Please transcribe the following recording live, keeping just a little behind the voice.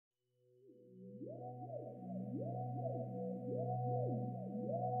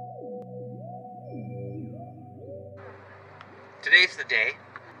Today's the day.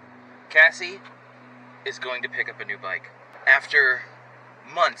 Cassie is going to pick up a new bike. After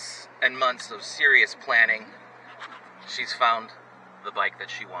months and months of serious planning, she's found the bike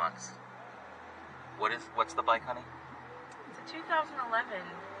that she wants. What's the bike, honey? It's a 2011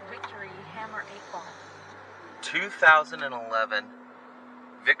 Victory Hammer 8-Ball. 2011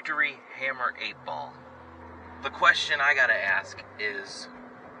 Victory Hammer 8-Ball. The question I gotta ask is,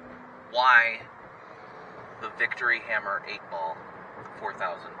 why the Victory Hammer 8-Ball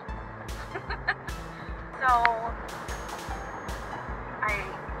 4000? So,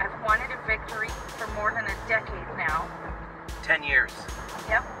 I've wanted a Victory for more than a decade now. 10 years.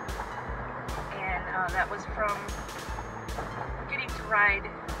 Yep. And that was from getting to ride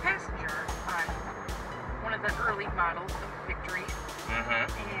passenger on one of the early models of Victory. Mm-hmm.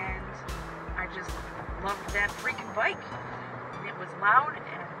 And I just loved that freaking bike. And it was loud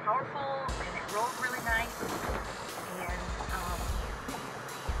and powerful, and it rode really nice. And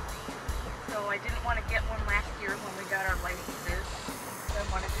so I didn't want to get one last year when we got our licenses. So I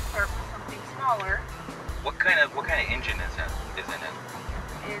wanted to start with something smaller. What kind of engine is in it?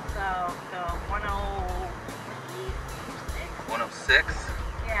 It's the 106. 106?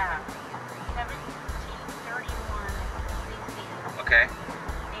 Yeah. 1731 cc. Okay.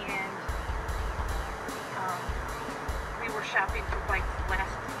 And we were shopping for bikes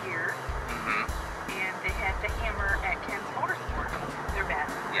last year. Mm-hmm. And they had the Hammer at Ken's Motorsport. They're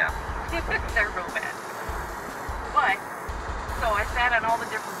bad. Yeah. They're real bad. But, so I sat on all the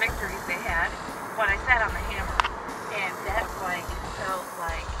different Victories they had, but I sat on the Hammer. And that bike felt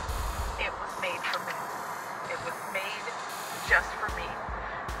like it was made for me. It was made just for me.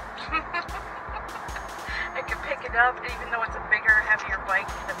 I can pick it up, even though it's a bigger, heavier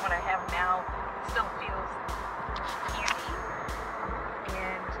bike than what I have now. It still feels easy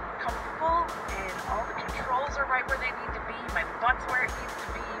and comfortable, and all the controls are right where they need to be. My butt's where it needs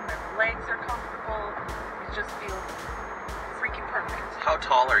to be. My legs are comfortable. It just feels freaking perfect. How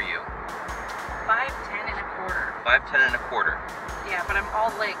tall are you? 5'10" and a quarter. 5'10" and a quarter. Yeah, but I'm all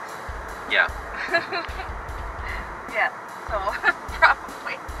legs. Yeah. Yeah, so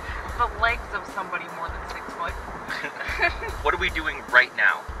probably the legs of somebody more than 6 foot. What are we doing right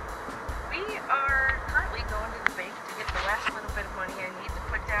now? We are currently going to the bank to get the last little bit of money I need to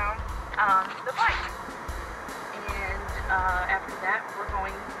put down on the bike. And after that, we're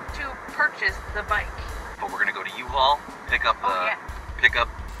going to purchase the bike. But we're gonna go to U-Haul, pick up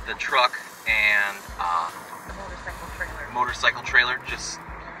the truck and The motorcycle trailer. motorcycle trailer, just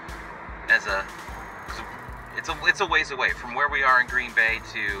as it's a ways away from where we are in Green Bay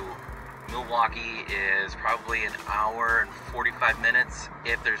to Milwaukee. Is probably an hour and 45 minutes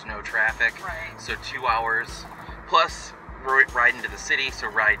if there's no traffic. Right. So 2 hours plus ride into the city. So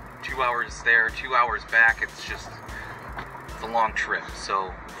ride 2 hours there, 2 hours back. It's a long trip.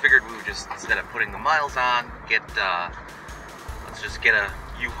 So figured we would just, instead of putting the miles on, let's just get a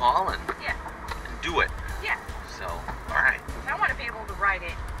U-Haul and do it. Yeah. So, all right. I want to be able to ride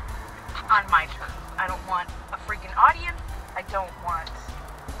it on my terms. I don't want a freaking audience. I don't want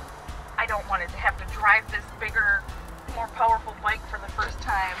it to have to drive this bigger, more powerful bike for the first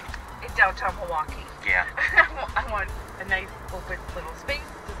time in downtown Milwaukee. Yeah. I want a nice open little space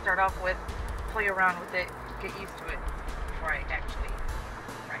to start off with, play around with it, get used to it before I actually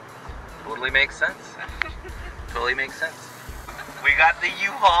ride it. Totally makes sense. Totally makes sense. We got the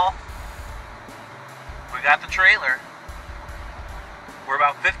U-Haul. We got the trailer. We're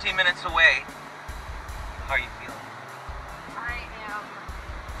about 15 minutes away. How are you feeling? I am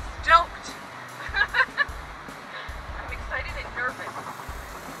stoked. I'm excited and nervous.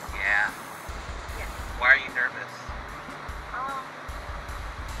 Yeah. Yeah. Why are you nervous?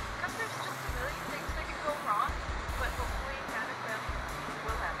 Because there's just a million things that could go wrong, but hopefully none of them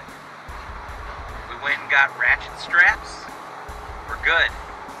will happen. We went and got ratchet straps. We're good.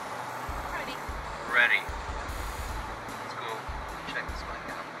 Ready. Ready. Let's go check this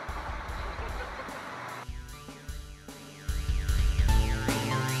bike out.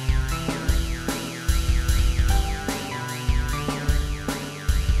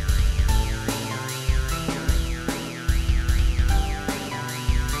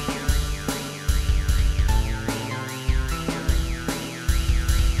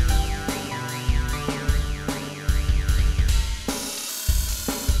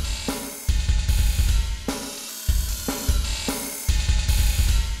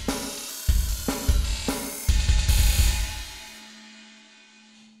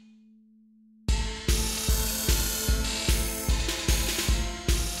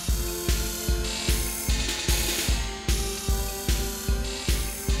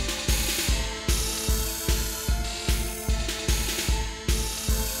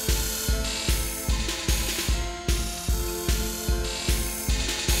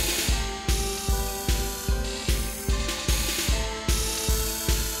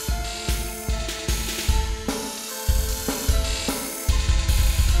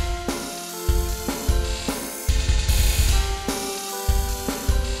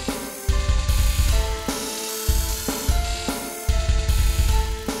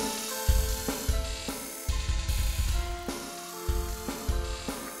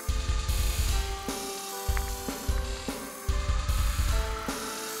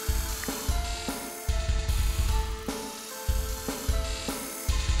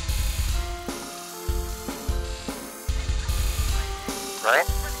 Right?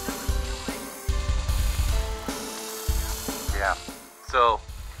 Yeah. So,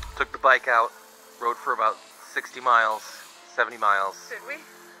 took the bike out, rode for about 60 miles, 70 miles. Did we?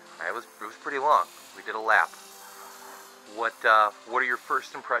 It was pretty long. We did a lap. What are your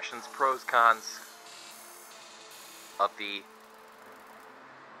first impressions, pros, cons of the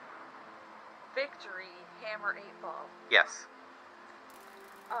Victory Hammer 8-Ball? Yes.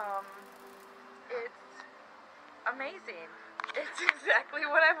 It's amazing. It's exactly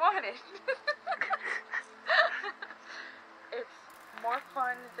what I wanted. It's more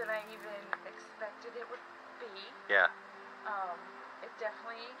fun than I even expected it would be. Yeah. It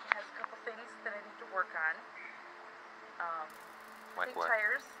definitely has a couple things that I need to work on. I Like think what?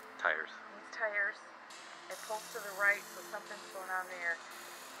 tires. Tires. Needs tires. It pulls to the right, so something's going on there,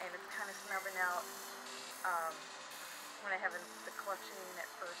 and it's kind of snubbing out when I have the clutch in at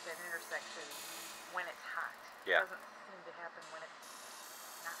first at intersections when it's hot. Yeah. It doesn't seem to happen when it's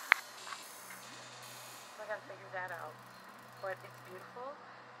not hot. So I gotta figure that out. But it's beautiful,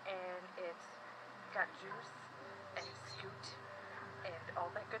 and it's got juice and scoot and all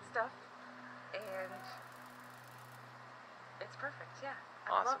that good stuff, and it's perfect. Yeah,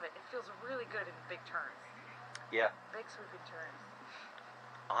 I Awesome. love it. It feels really good in big turns. Yeah. Big sweeping turns.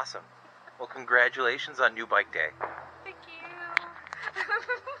 Awesome. Well, congratulations on New Bike Day. Thank you.